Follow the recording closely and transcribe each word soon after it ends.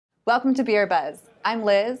Welcome to Beer Buzz. I'm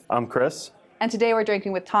Liz, I'm Chris. and today we're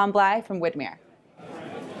drinking with Tom Bleigh from Widmer.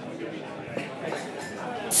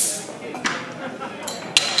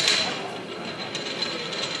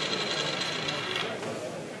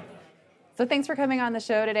 So thanks for coming on the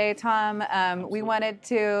show today, Tom. We wanted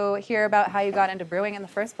to hear about how you got into brewing in the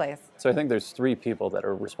first place. So I think there's three people that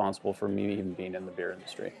are responsible for me even being in the beer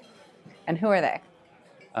industry. And who are they?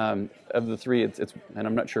 Of the three, it's and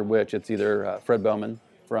I'm not sure which. It's either Fred Bowman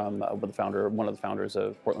from one of the founders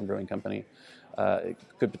of Portland Brewing Company. It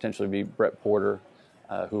could potentially be Brett Porter,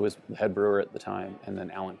 who was the head brewer at the time, and then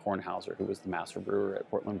Alan Kornhauser, who was the master brewer at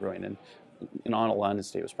Portland Brewing. And in all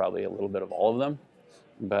honesty, it was probably a little bit of all of them.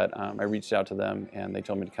 But I reached out to them, and they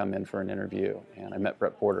told me to come in for an interview. And I met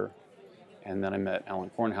Brett Porter, and then I met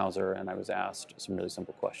Alan Kornhauser, and I was asked some really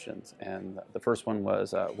simple questions. And the first one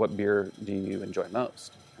was, what beer do you enjoy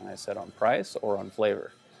most? And I said, on price or on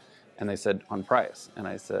flavor? And they said, on price. And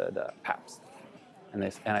I said, Pabst. And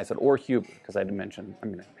I said, or Huber, because I had to mention, I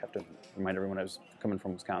have to remind everyone I was coming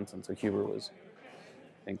from Wisconsin, so Huber was,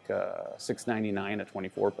 I think, $6.99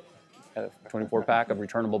 a 24 pack of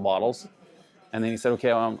returnable bottles. And then he said, okay,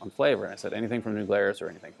 on flavor. And I said, anything from New Glarus or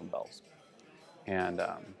anything from Bell's. And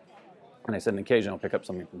I said, on occasion, I'll pick up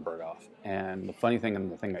something from Berghoff. And the funny thing,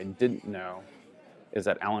 and the thing I didn't know, is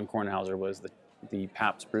that Alan Kornhauser was the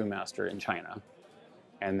Pabst brewmaster in China,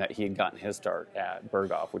 and that he had gotten his start at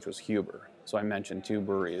Berghoff, which was Huber. So I mentioned two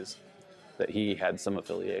breweries that he had some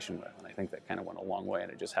affiliation with, and I think that kind of went a long way,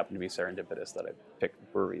 and it just happened to be serendipitous that I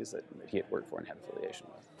picked breweries that he had worked for and had affiliation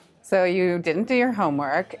with. So you didn't do your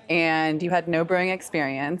homework, and you had no brewing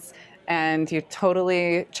experience, and you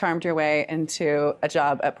totally charmed your way into a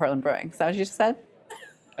job at Portland Brewing. Is that what you just said?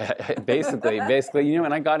 basically,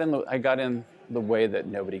 and I got in the way that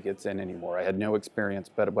nobody gets in anymore. I had no experience,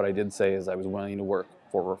 but what I did say is I was willing to work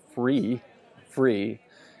for free,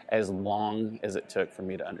 as long as it took for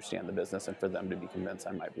me to understand the business and for them to be convinced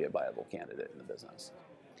I might be a viable candidate in the business.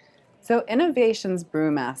 So Innovations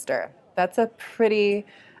Brewmaster, that's a pretty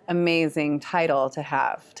amazing title to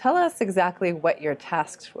have. Tell us exactly what you're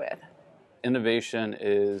tasked with. Innovation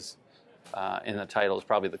is, in the title, is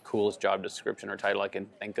probably the coolest job description or title I can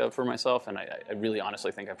think of for myself, and I really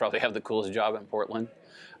honestly think I probably have the coolest job in Portland.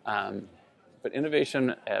 But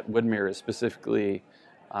innovation at Widmer is specifically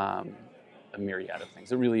a myriad of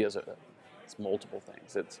things. It really is it's multiple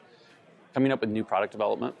things. It's coming up with new product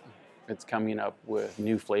development. It's coming up with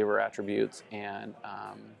new flavor attributes and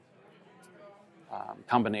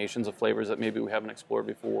combinations of flavors that maybe we haven't explored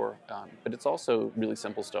before. But it's also really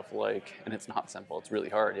simple stuff like, and it's not simple, it's really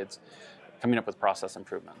hard. It's coming up with process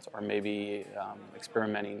improvements, or maybe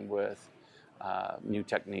experimenting with new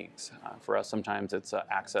techniques. For us, sometimes it's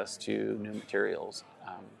access to new materials.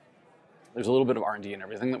 There's a little bit of R&D in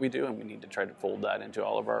everything that we do, and we need to try to fold that into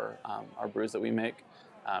all of our brews that we make.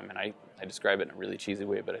 And I describe it in a really cheesy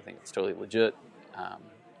way, but I think it's totally legit.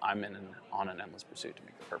 I'm on an endless pursuit to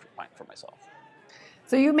make the perfect pint for myself.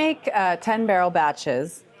 So you make 10-barrel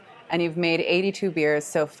batches, and you've made 82 beers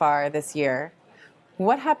so far this year.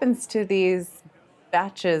 What happens to these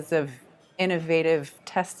batches of innovative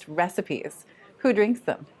test recipes? Who drinks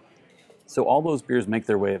them? So all those beers make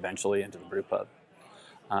their way eventually into the brew pub.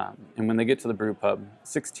 And when they get to the brew pub,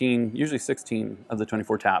 usually 16 of the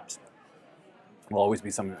 24 taps will always be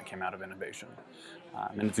something that came out of innovation.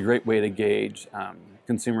 And it's a great way to gauge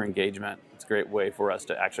consumer engagement. It's a great way for us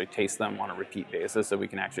to actually taste them on a repeat basis so we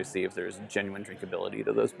can actually see if there's genuine drinkability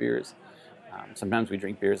to those beers. Sometimes we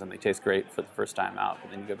drink beers and they taste great for the first time out,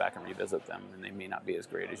 but then you go back and revisit them and they may not be as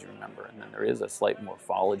great as you remember. And then there is a slight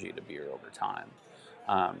morphology to beer over time.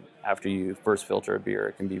 After you first filter a beer,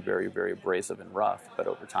 it can be very, very abrasive and rough, but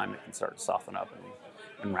over time it can start to soften up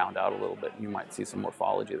and round out a little bit. You might see some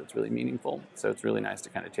morphology that's really meaningful. So it's really nice to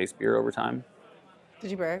kind of taste beer over time.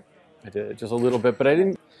 Did you burp? I did, just a little bit, but I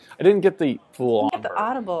didn't get the full on Get the burp.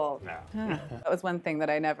 audible. No. Huh. That was one thing that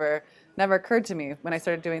I never occurred to me when I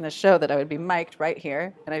started doing this show, that I would be mic'd right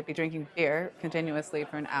here and I'd be drinking beer continuously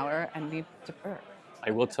for an hour and need to burp. I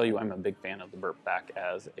will tell you, I'm a big fan of the burp back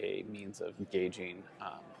as a means of gauging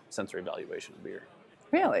sensory evaluation of beer.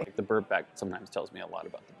 Really? Like the burp back sometimes tells me a lot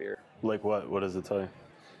about the beer. Like what? What does it tell you?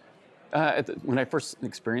 When I first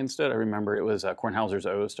experienced it, I remember it was Kornhauser's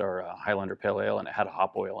Oast, or Highlander Pale Ale, and it had a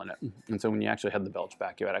hop oil in it. And so when you actually had the belch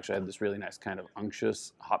back, you actually had this really nice kind of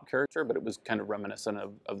unctuous hop character, but it was kind of reminiscent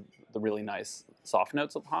of the really nice soft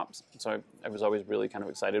notes of hops. So I was always really kind of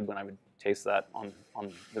excited when I would taste that on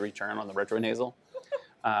the return, on the retronasal.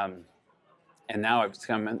 And now it's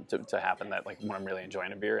come to happen that, like, when I'm really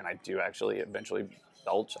enjoying a beer and I do actually eventually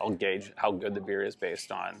belch, I'll gauge how good the beer is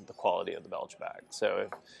based on the quality of the belch bag. So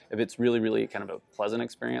if it's really, really kind of a pleasant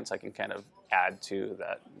experience, I can kind of add to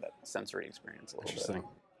that sensory experience a little bit. It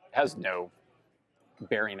has no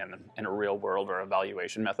bearing in a real world or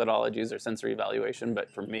evaluation methodologies or sensory evaluation,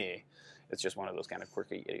 but for me, it's just one of those kind of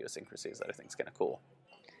quirky idiosyncrasies that I think is kind of cool.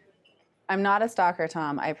 I'm not a stalker,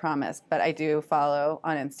 Tom, I promise, but I do follow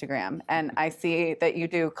on Instagram, and I see that you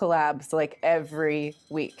do collabs like every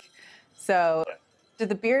week. So do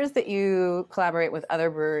the beers that you collaborate with other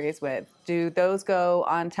breweries with, do those go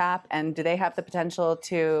on tap, and do they have the potential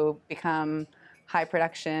to become high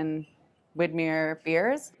production Widmer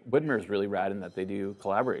beers? Widmer is really rad in that they do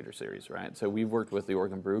collaborator series, right? So we've worked with the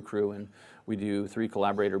Oregon Brew Crew, and we do 3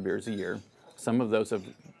 collaborator beers a year. Some of those have,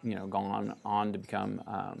 gone on to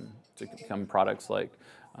become products like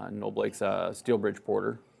Tom Bleigh's Steelbridge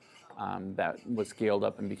Porter. That was scaled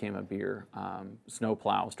up and became a beer.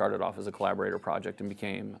 Snowplow started off as a collaborator project and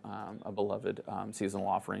became a beloved seasonal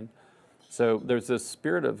offering. So there's this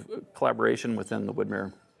spirit of collaboration within the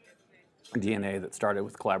Widmer DNA that started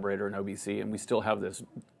with collaborator and OBC, and we still have this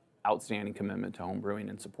outstanding commitment to home brewing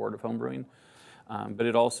and support of home brewing. But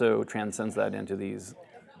it also transcends that into these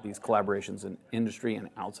collaborations in industry and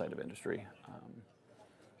outside of industry.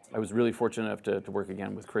 I was really fortunate enough to work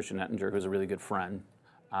again with Christian Ettinger, who's a really good friend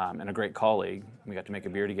and a great colleague. We got to make a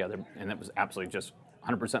beer together, and it was absolutely just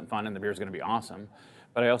 100% fun, and the beer is going to be awesome.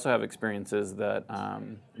 But I also have experiences that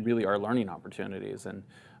really are learning opportunities, and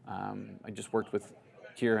I just worked with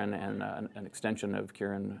Kieran and an extension of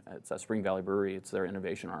Kieran. It's Spring Valley Brewery. It's their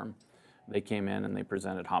innovation arm. They came in and they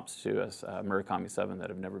presented hops to us, Murakami 7, that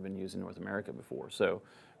have never been used in North America before. So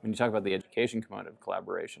when you talk about the education component of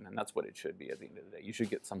collaboration, and that's what it should be at the end of the day, you should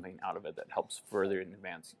get something out of it that helps further and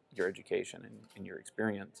advance your education and your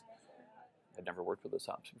experience. I'd never worked with those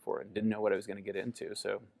hops before and didn't know what I was going to get into.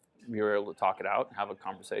 So we were able to talk it out and have a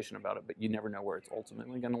conversation about it, but you never know where it's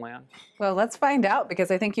ultimately going to land. Well, let's find out,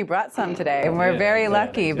 because I think you brought some today, and we're very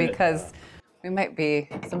lucky because we might be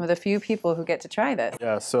some of the few people who get to try this.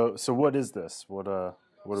 Yeah. So what is this? What are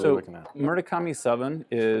we looking at? Murakami 7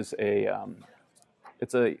 is I'm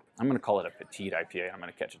going to call it a petite IPA. I'm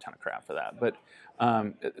going to catch a ton of crap for that, but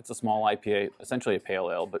it's a small IPA, essentially a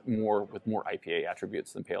pale ale, but with more IPA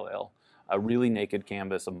attributes than pale ale. A really naked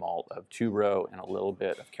canvas of malt of 2-row and a little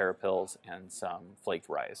bit of carapils and some flaked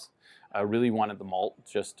rice. I really wanted the malt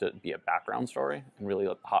just to be a background story and really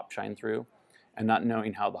let the hop shine through. And not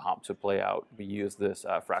knowing how the hops would play out, we used this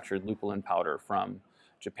fractured lupulin powder from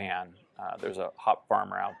Japan. There's a hop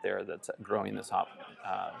farmer out there that's growing this hop.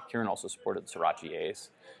 Kieran also supported Sriracha Ace.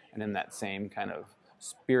 And in that same kind of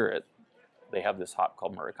spirit, they have this hop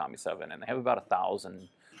called Murakami 7, and they have about 1,000,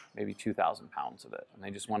 maybe 2,000 pounds of it. And they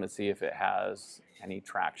just want to see if it has any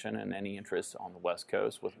traction and any interest on the West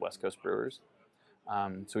Coast with West Coast brewers.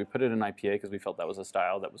 So we put it in IPA because we felt that was a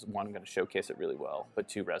style that was, one, going to showcase it really well, but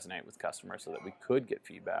two, resonate with customers so that we could get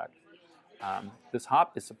feedback. This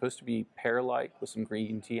hop is supposed to be pear-like with some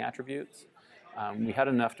green tea attributes. We had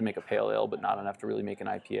enough to make a pale ale, but not enough to really make an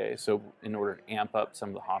IPA. So in order to amp up some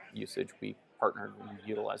of the hop usage, we partnered and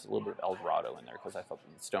utilized a little bit of El Dorado in there because I thought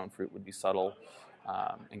the stone fruit would be subtle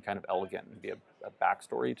and kind of elegant and be a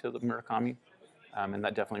backstory to the Murakami. And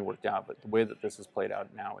that definitely worked out. But the way that this is played out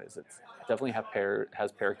now is it definitely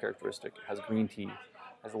has pear characteristic, has green tea,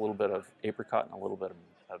 has a little bit of apricot and a little bit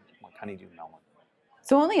of like honeydew melon.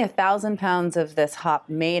 So only 1,000 pounds of this hop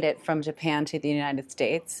made it from Japan to the United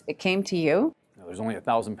States. It came to you? No, there's only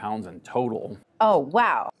 1,000 pounds in total. Oh,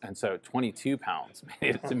 wow. And so 22 pounds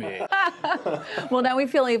made it to me. Well, now we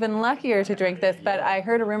feel even luckier to drink this, but I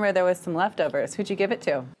heard a rumor there was some leftovers. Who'd you give it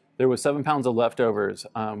to? There was 7 pounds of leftovers.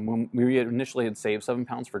 When we initially had saved 7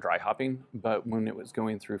 pounds for dry hopping, but when it was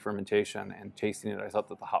going through fermentation and tasting it, I thought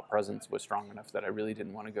that the hop presence was strong enough that I really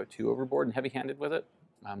didn't want to go too overboard and heavy-handed with it.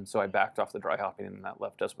 So I backed off the dry hopping, and that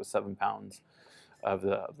left us with 7 pounds of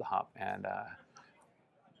the hop. And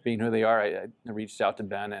being who they are, I reached out to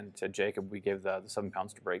Ben and to Jacob. We gave the 7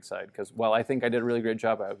 pounds to Breakside because while I think I did a really great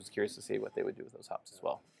job, I was curious to see what they would do with those hops as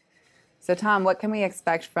well. So Tom, what can we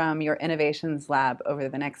expect from your innovations lab over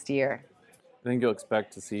the next year? I think you'll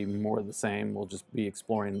expect to see more of the same. We'll just be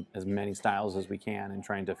exploring as many styles as we can and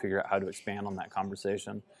trying to figure out how to expand on that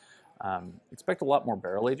conversation. Expect a lot more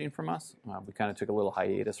barrel aging from us. We kind of took a little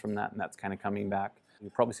hiatus from that, and that's kind of coming back.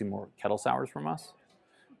 You'll probably see more kettle sours from us.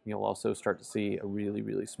 You'll also start to see a really,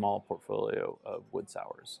 really small portfolio of wood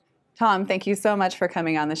sours. Tom, thank you so much for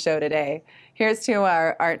coming on the show today. Here's to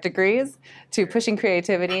our art degrees, to pushing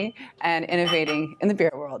creativity and innovating in the beer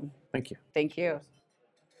world. Thank you. Thank you.